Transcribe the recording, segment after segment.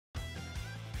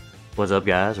What's up,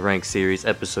 guys? Rank Series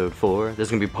Episode 4. This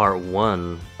is gonna be part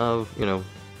 1 of, we'll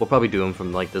probably do them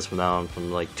from like this from now on,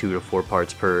 from like 2 to 4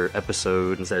 parts per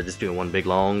episode instead of just doing one big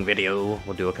long video.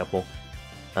 We'll do a couple.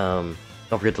 Don't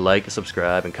forget to like,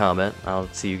 subscribe, and comment. I'll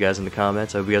see you guys in the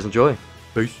comments. I hope you guys enjoy.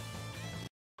 Peace.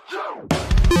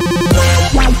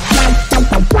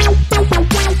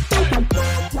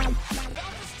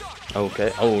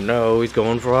 Okay. Oh no, he's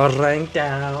going for a rank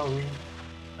down.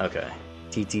 Okay.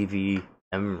 TTVM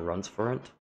runs for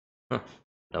it? Huh.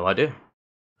 No idea.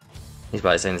 He's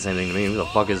probably saying the same thing to me. Who the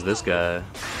fuck is this guy?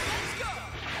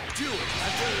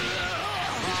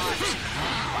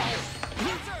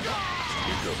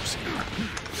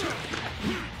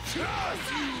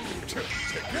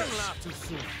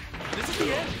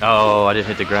 Oh, I didn't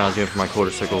hit the ground. I was going for my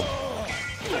quarter circle.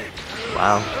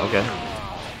 Wow, okay.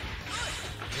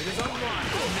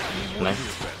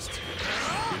 Nice.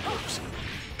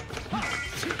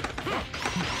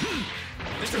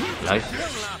 Nice.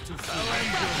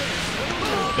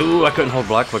 Ooh, I couldn't hold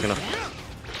block quick enough.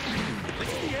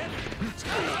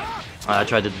 I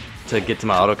tried to get to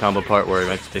my auto combo part where it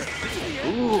makes it.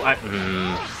 Ooh,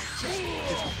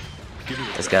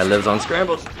 this guy lives on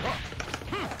scrambles.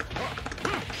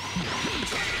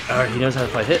 Alright, he knows how to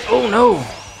fight hit. Oh no!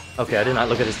 Okay, I did not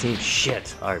look at his team.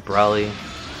 Shit. Alright, Brawly,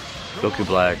 Goku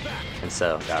Black, and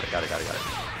Cell. Got it.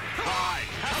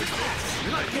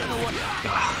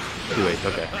 2H,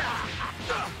 okay.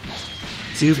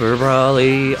 Super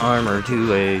Brawly, armor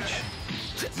 2H.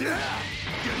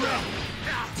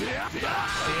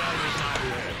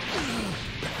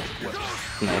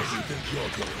 Nice.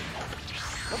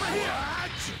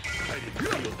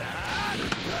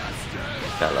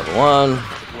 Got level 1.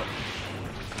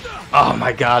 Oh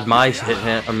my god, Mice hit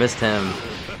him, or missed him.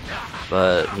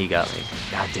 But he got me.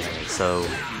 God damn it. So,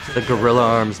 the gorilla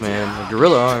arms, man. The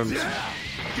gorilla arms.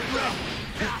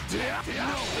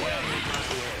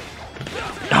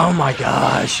 Oh my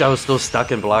gosh, I was still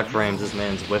stuck in block frames. This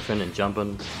man's whiffing and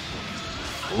jumping.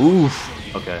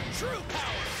 Oof. Okay.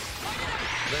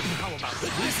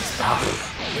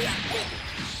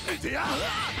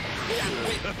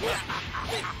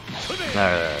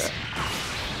 Alright.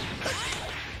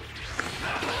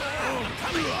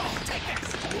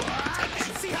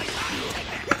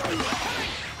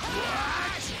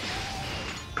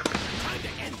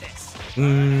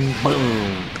 Boom.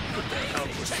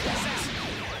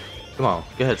 Come on,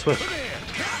 go ahead, switch.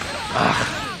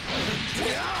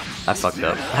 I fucked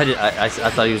up. I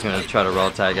thought he was gonna try to raw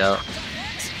tag out.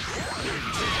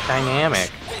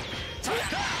 Dynamic.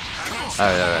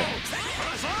 Alright.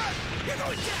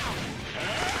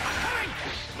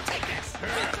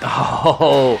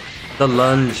 Oh, the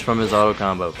lunge from his auto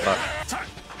combo. Fuck.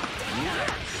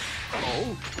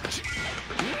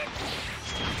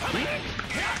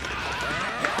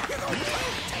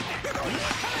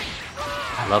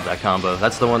 I love that combo.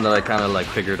 That's the one that I kind of like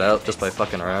figured out just by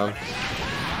fucking around.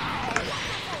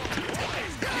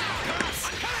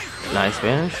 Nice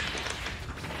finish.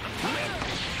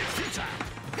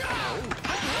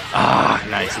 Ah,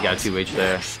 nice. He got a 2H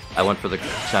there. I went for the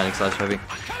Shining Slash Heavy.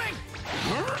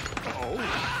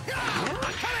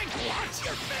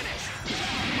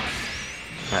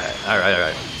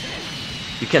 Alright.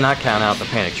 You cannot count out the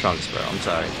Panic Trunks, bro. I'm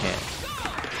sorry, you can't.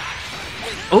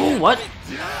 Oh, what?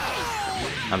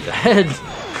 I'm dead.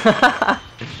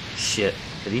 Shit.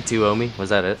 Did he 2-0 me? Was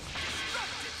that it?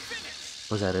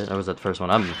 Was that it? Or was that the first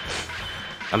one?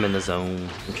 I'm in the zone.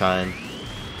 I'm trying.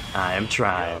 I am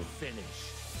trying.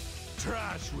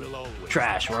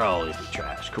 Trash will always be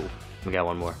trash. Cool. We got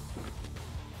one more.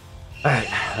 Alright,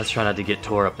 let's try not to get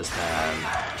tore up this time.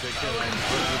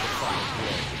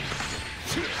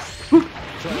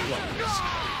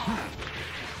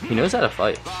 He knows how to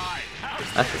fight.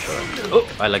 That's for sure. Oh,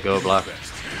 I let go of block.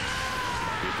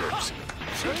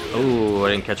 Oh,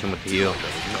 I didn't catch him with the heal.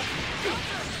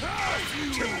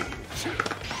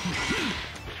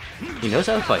 He knows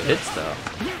how to fight hits, though.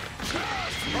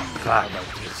 God.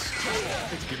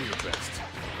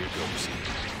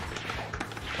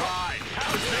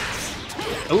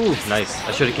 Ooh, nice.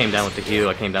 I should have came down with the heal.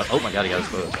 I came down. Oh my god, he got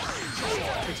exposed.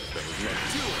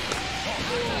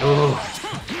 Ooh.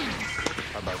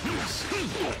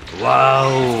 Wow.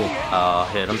 Oh,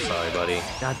 hit. I'm sorry, buddy.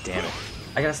 God damn it.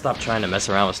 I gotta stop trying to mess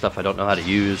around with stuff I don't know how to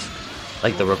use.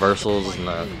 Like the reversals and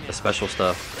the special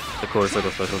stuff. The quarter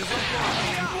circle specials.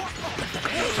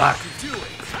 Fuck.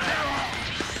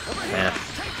 Man.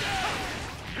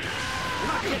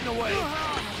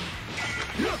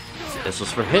 This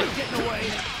was for hit.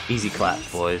 Easy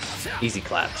claps, boys. Easy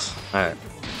claps. Alright.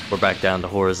 We're back down to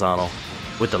horizontal.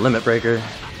 With the limit breaker,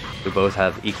 we both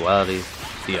have equality.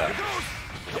 The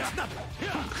You're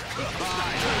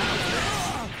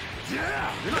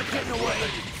not getting away.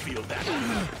 Did you feel that?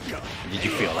 Did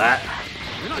you feel that?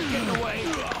 You're not getting away.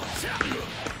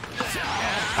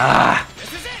 Ah!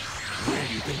 This is it. Where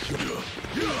do you think you're?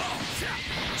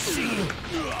 See.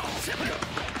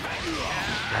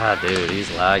 Ah, dude,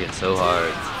 he's lagging so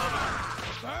hard.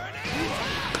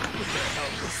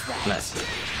 Nice.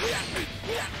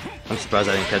 I'm surprised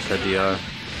I didn't catch that DR.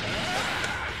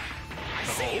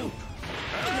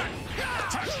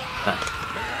 Nice.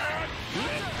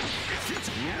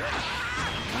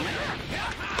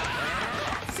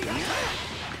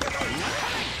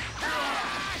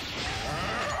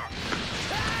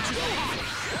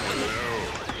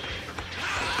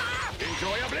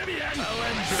 Enjoy oblivion. I'm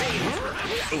coming. I'm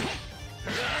coming.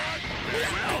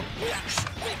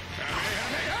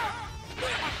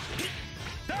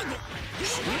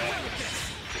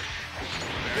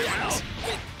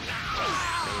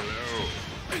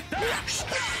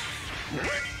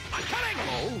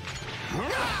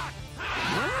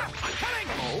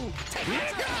 Take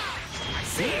it. I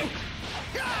see.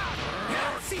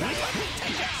 See.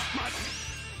 Take it.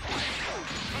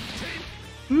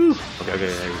 Okay,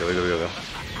 here we go.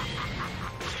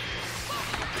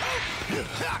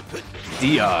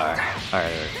 DR.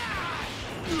 Alright.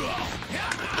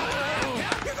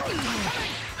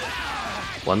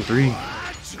 1-3.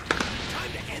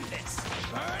 Time to end this.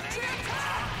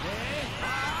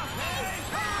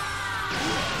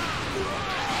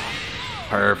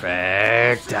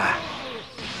 Perfect.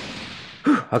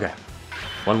 Whew, okay.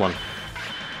 1-1.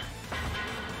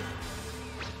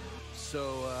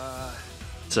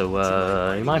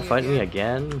 So, you mind fighting me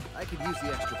again? I could use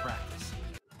the extra practice.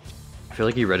 I feel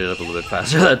like he read it up a little bit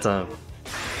faster that time.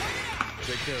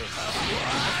 Take care of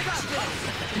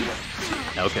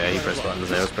Okay, he pressed buttons.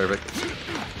 That was perfect.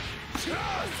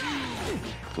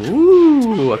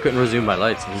 Ooh, I couldn't resume my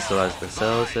lights. He still has the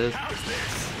cell. Says.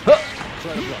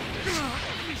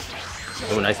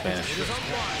 Oh, nice smash.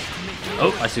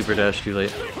 Oh, I super dashed too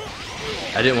late.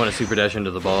 I didn't want to super dash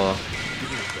into the ball.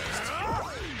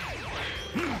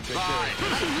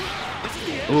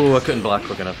 Ooh, I couldn't block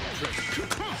quick enough.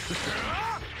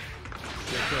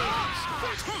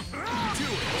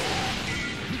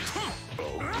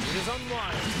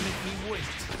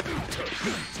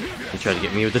 He tried to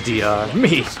get me with the DR.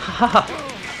 Me!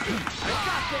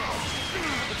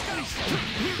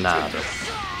 Nah, bro.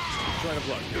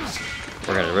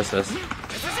 We're gonna risk this.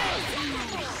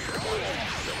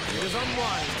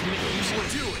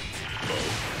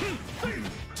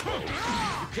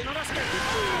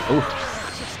 Ooh.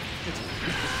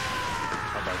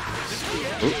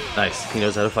 Ooh, nice. He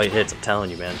knows how to fight hits, I'm telling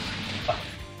you, man.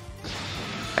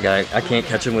 I can't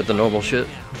catch him with the normal shit.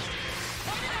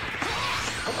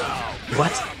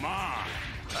 What?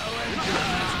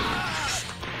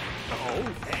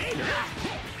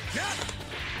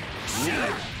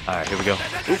 Alright, here we go.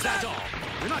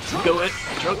 Go it.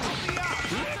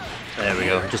 There we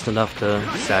go. Just enough to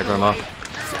stagger him off.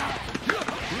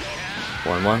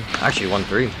 1-1. Actually,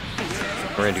 1-3.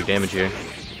 We're gonna do damage here.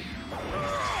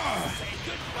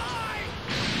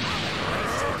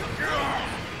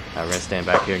 We're gonna stand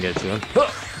back here and get it to him.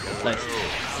 Nice.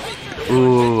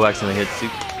 Ooh, accidentally hit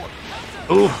soup.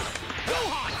 Ooh.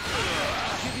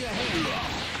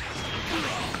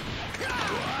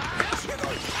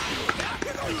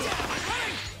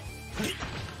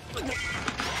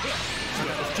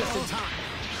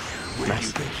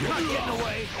 Nice.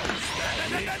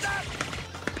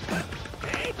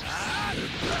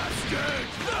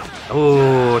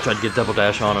 Oh, I tried to get double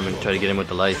dash on him and try to get him with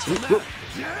the lights. Ooh.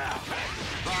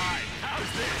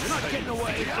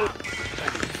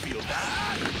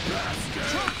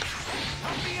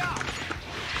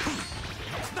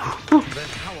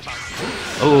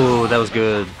 Oh, that was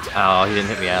good. Oh, he didn't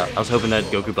hit me out. I was hoping that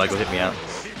Goku Black would hit me out.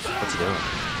 What's he doing?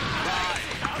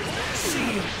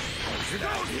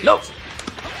 Nope!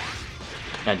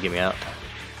 Had to get me out.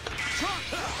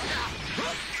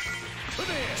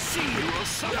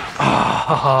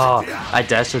 Oh, I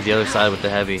dashed to the other side with the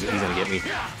heavy. He's gonna get me.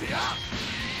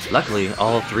 Luckily,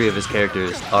 all three of his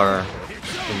characters are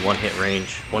in one hit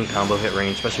range, one combo hit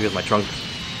range, especially with my trunk.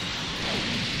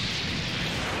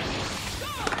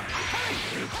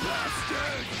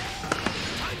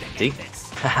 See?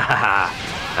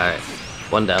 Alright.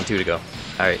 1 down, 2 to go.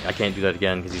 Alright, I can't do that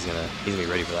again because he's gonna be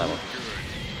ready for that one.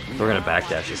 We're gonna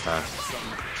backdash this time.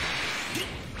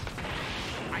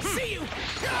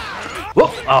 Whoa!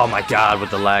 Oh my god,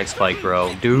 with the lag spike,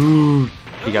 bro. Dude!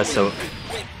 He got so...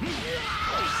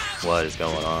 What is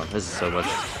going on? This is so much...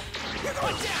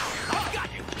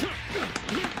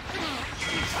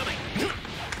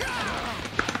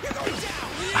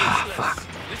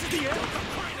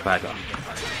 Back on.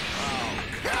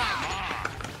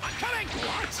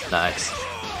 Nice.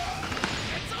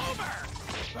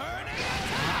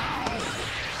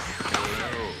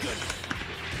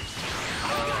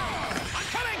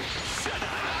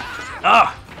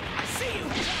 Ah!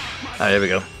 Alright, there we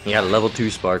go. He got a level 2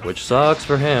 spark, which sucks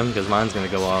for him, because mine's gonna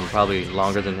go on probably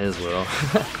longer than his will.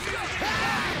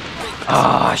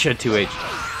 Ah, I should have 2H.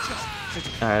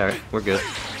 Alright, we're good.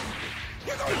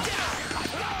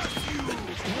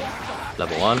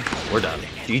 Level 1, we're done.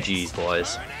 GG's,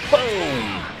 boys.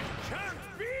 Boom!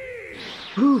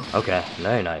 Whew, okay,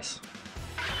 very nice.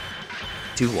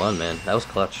 2-1, man. That was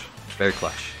clutch. Very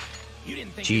clutch.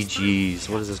 GG's.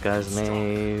 What is this guy's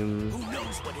name?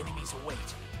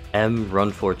 M.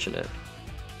 Runfortunate.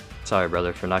 Sorry,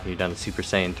 brother, for knocking you down to Super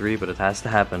Saiyan 3, but it has to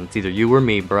happen. It's either you or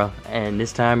me, bruh. And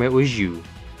this time it was you.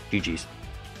 GG's.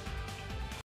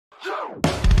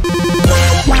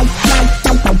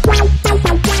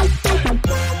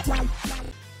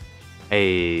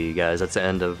 Hey guys, that's the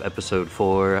end of episode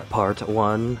 4, part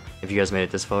 1. If you guys made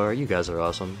it this far, you guys are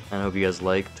awesome. And I hope you guys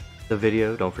liked the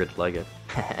video. Don't forget to like it.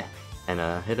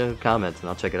 And hit a comment and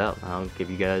I'll check it out. I'll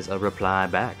give you guys a reply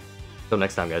back. Till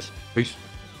next time, guys. Peace.